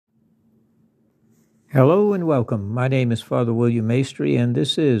Hello and welcome. My name is Father William Maestri, and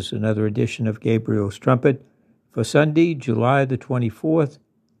this is another edition of Gabriel's Trumpet for Sunday, July the 24th,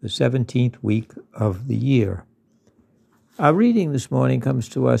 the 17th week of the year. Our reading this morning comes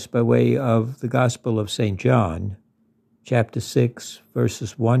to us by way of the Gospel of St. John, chapter 6,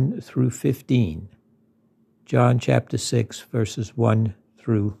 verses 1 through 15. John chapter 6, verses 1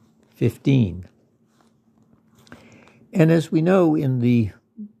 through 15. And as we know in the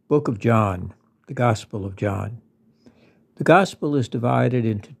book of John, the Gospel of John, the Gospel is divided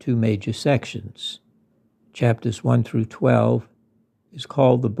into two major sections. Chapters 1 through 12 is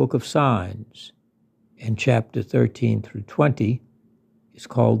called the Book of Signs, and chapter 13 through 20 is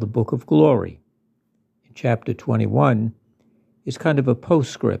called the Book of Glory. And chapter 21 is kind of a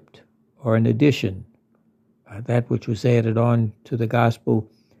postscript or an addition, that which was added on to the Gospel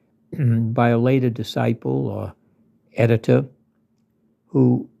by a later disciple or editor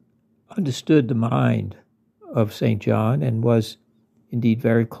who understood the mind of St. John and was indeed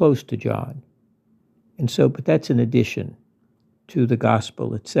very close to John. But that's an addition to the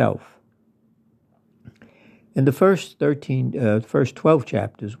gospel itself. And the first 12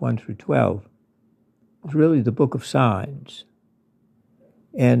 chapters, 1 through 12, is really the book of signs.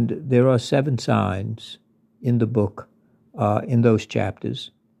 And there are 7 signs in the book, in those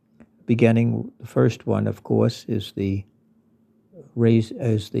chapters. Beginning, the first one, of course, is the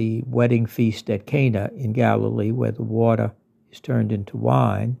wedding feast at Cana in Galilee, where the water is turned into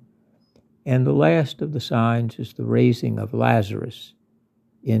wine. And the last of the signs is the raising of Lazarus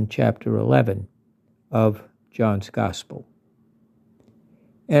in chapter 11 of John's Gospel.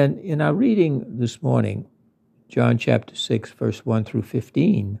 And in our reading this morning, John chapter 6, verse 1 through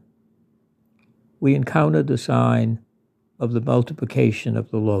 15, we encounter the sign of the multiplication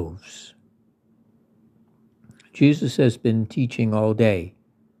of the loaves. Jesus has been teaching all day,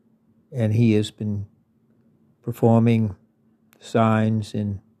 and he has been performing signs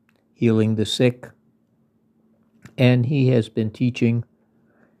in healing the sick, and he has been teaching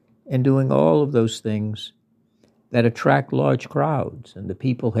and doing all of those things that attract large crowds, and the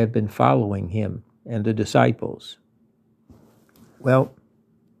people have been following him and the disciples. Well,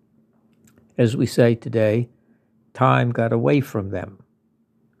 as we say today, time got away from them,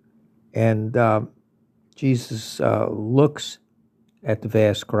 and Jesus looks at the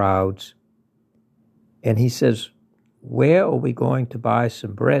vast crowds, and he says, where are we going to buy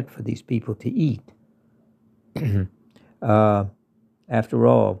some bread for these people to eat? After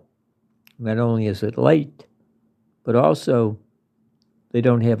all, not only is it late, but also they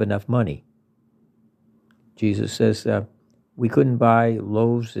don't have enough money. Jesus says we couldn't buy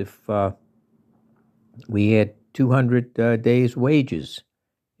loaves if we had 200 days' wages.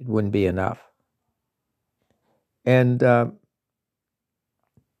 It wouldn't be enough. And the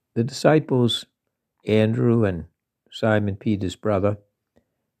disciples, Andrew and Simon Peter's brother,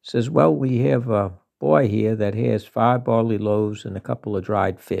 says, well, we have a boy here that has 5 barley loaves and a couple of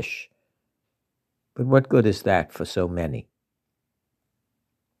dried fish. But what good is that for so many?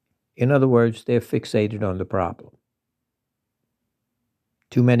 In other words, they're fixated on the problem.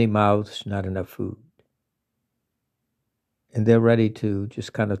 Too many mouths, not enough food. And they're ready to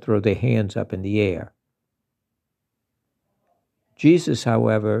just kind of throw their hands up in the air. Jesus,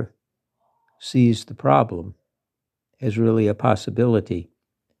 however, sees the problem as really a possibility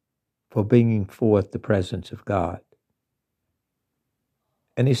for bringing forth the presence of God.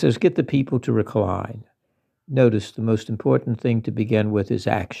 And he says, get the people to recline. Notice the most important thing to begin with is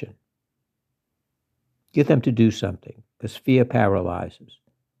action. Get them to do something, because fear paralyzes.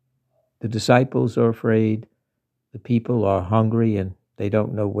 The disciples are afraid. The people are hungry and they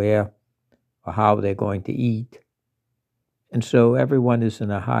don't know where or how they're going to eat. And so everyone is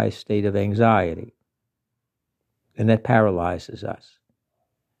in a high state of anxiety. And that paralyzes us.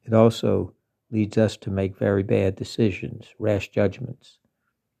 It also leads us to make very bad decisions, rash judgments.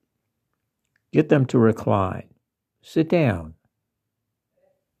 Get them to recline. Sit down.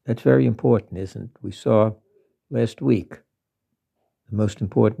 That's very important, isn't it? We saw last week the most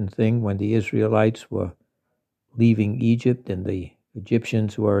important thing when the Israelites were leaving Egypt and the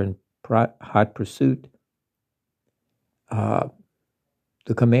Egyptians were in hot pursuit.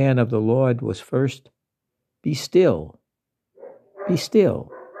 The command of the Lord was first, be still. Be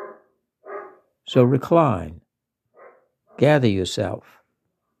still. So recline. Gather yourself.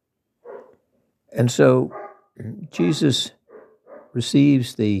 And so Jesus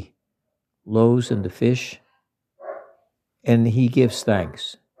receives the loaves and the fish, and he gives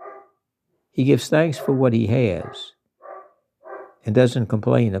thanks. He gives thanks for what he has and doesn't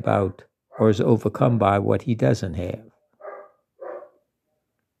complain about or is overcome by what he doesn't have.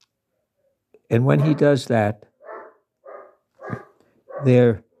 And when he does that,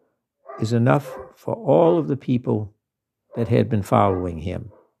 there is enough for all of the people that had been following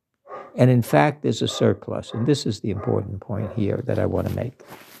him. And in fact, there's a surplus. And this is the important point here that I want to make.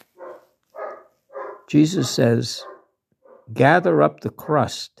 Jesus says, gather up the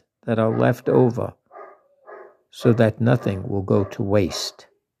crust that are left over so that nothing will go to waste.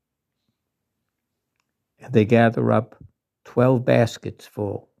 And they gather up 12 baskets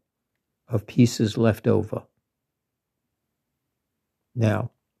full of pieces left over.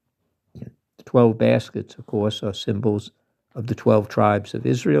 Now, the 12 baskets, of course, are symbols of the 12 tribes of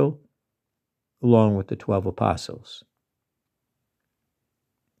Israel, along with the 12 apostles.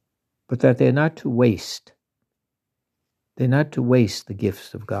 But that they're not to waste. They're not to waste the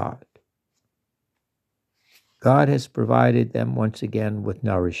gifts of God. God has provided them once again with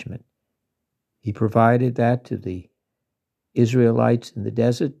nourishment. He provided that to the Israelites in the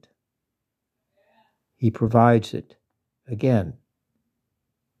desert. He provides it again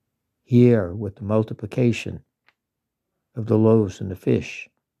here with the multiplication of the loaves and the fish.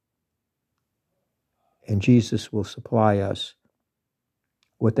 And Jesus will supply us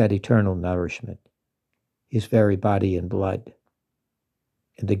with that eternal nourishment, his very body and blood,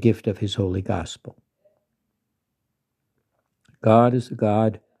 and the gift of his holy gospel. God is a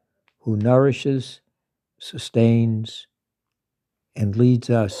God who nourishes, sustains, and leads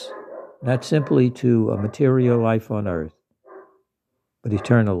us not simply to a material life on earth, but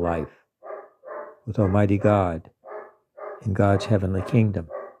eternal life with Almighty God in God's heavenly kingdom.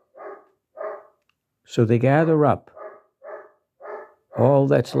 So they gather up all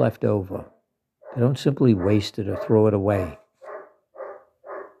that's left over. They don't simply waste it or throw it away.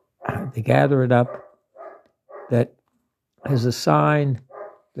 They gather it up that as a sign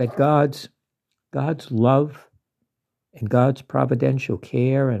that God's love and God's providential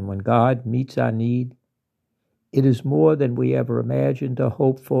care, and when God meets our need, it is more than we ever imagined or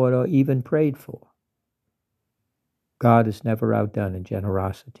hoped for or even prayed for. God is never outdone in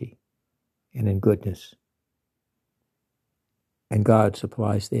generosity and in goodness. And God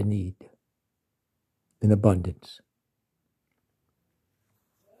supplies their need in abundance.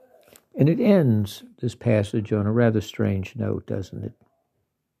 And it ends, this passage, on a rather strange note, doesn't it?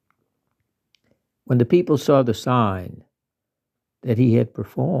 When the people saw the sign that he had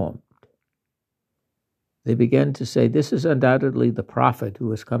performed, they began to say, this is undoubtedly the prophet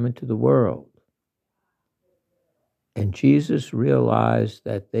who has come into the world. And Jesus realized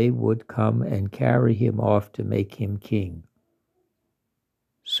that they would come and carry him off to make him king.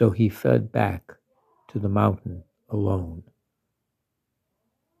 So he fled back to the mountain alone.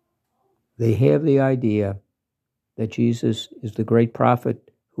 They have the idea that Jesus is the great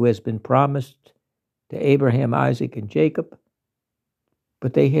prophet who has been promised to Abraham, Isaac, and Jacob,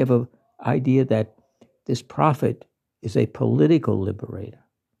 but they have an idea that this prophet is a political liberator.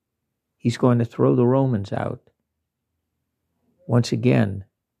 He's going to throw the Romans out. Once again,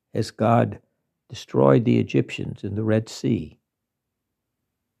 as God destroyed the Egyptians in the Red Sea,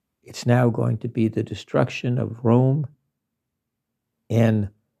 it's now going to be the destruction of Rome, and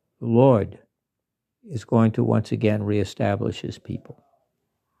the Lord is going to once again reestablish his people.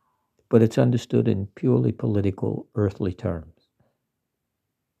 But it's understood in purely political, earthly terms.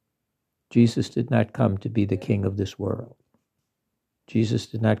 Jesus did not come to be the king of this world. Jesus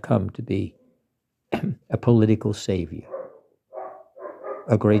did not come to be a political savior,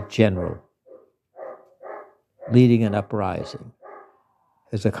 a great general, leading an uprising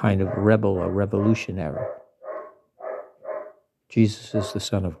as a kind of rebel or revolutionary. Jesus is the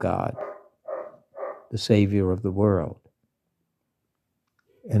Son of God, the Savior of the world.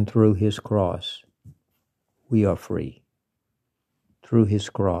 And through his cross, we are free. Through his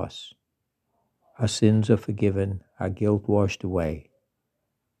cross, our sins are forgiven, our guilt washed away.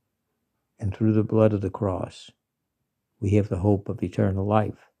 And through the blood of the cross, we have the hope of eternal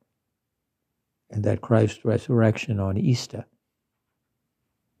life. And that Christ's resurrection on Easter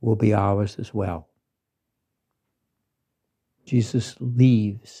will be ours as well. Jesus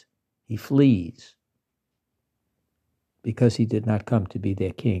leaves, he flees, because he did not come to be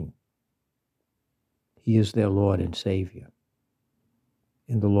their king. He is their Lord and Savior,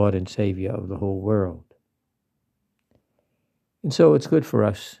 and the Lord and Savior of the whole world. And so it's good for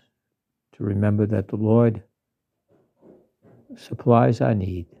us to remember that the Lord supplies our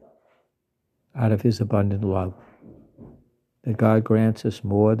need out of his abundant love, that God grants us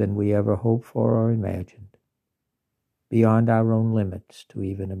more than we ever hoped for or imagined, beyond our own limits to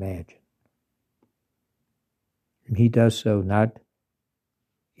even imagine. And he does so not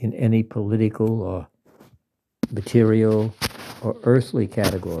in any political or material or earthly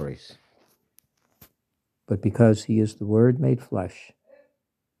categories, but because he is the Word made flesh,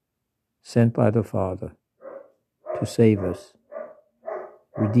 sent by the Father to save us,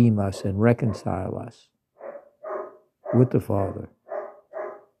 redeem us, and reconcile us with the Father,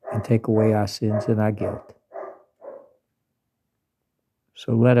 and take away our sins and our guilt.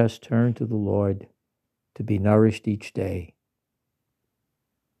 So let us turn to the Lord to be nourished each day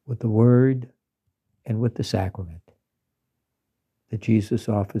with the Word and with the sacrament that Jesus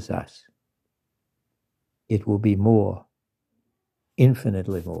offers us. It will be more,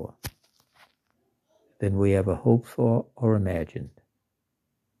 infinitely more, than we ever hoped for or imagined.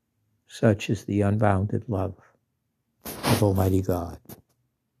 Such is the unbounded love of Almighty God.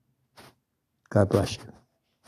 God bless you.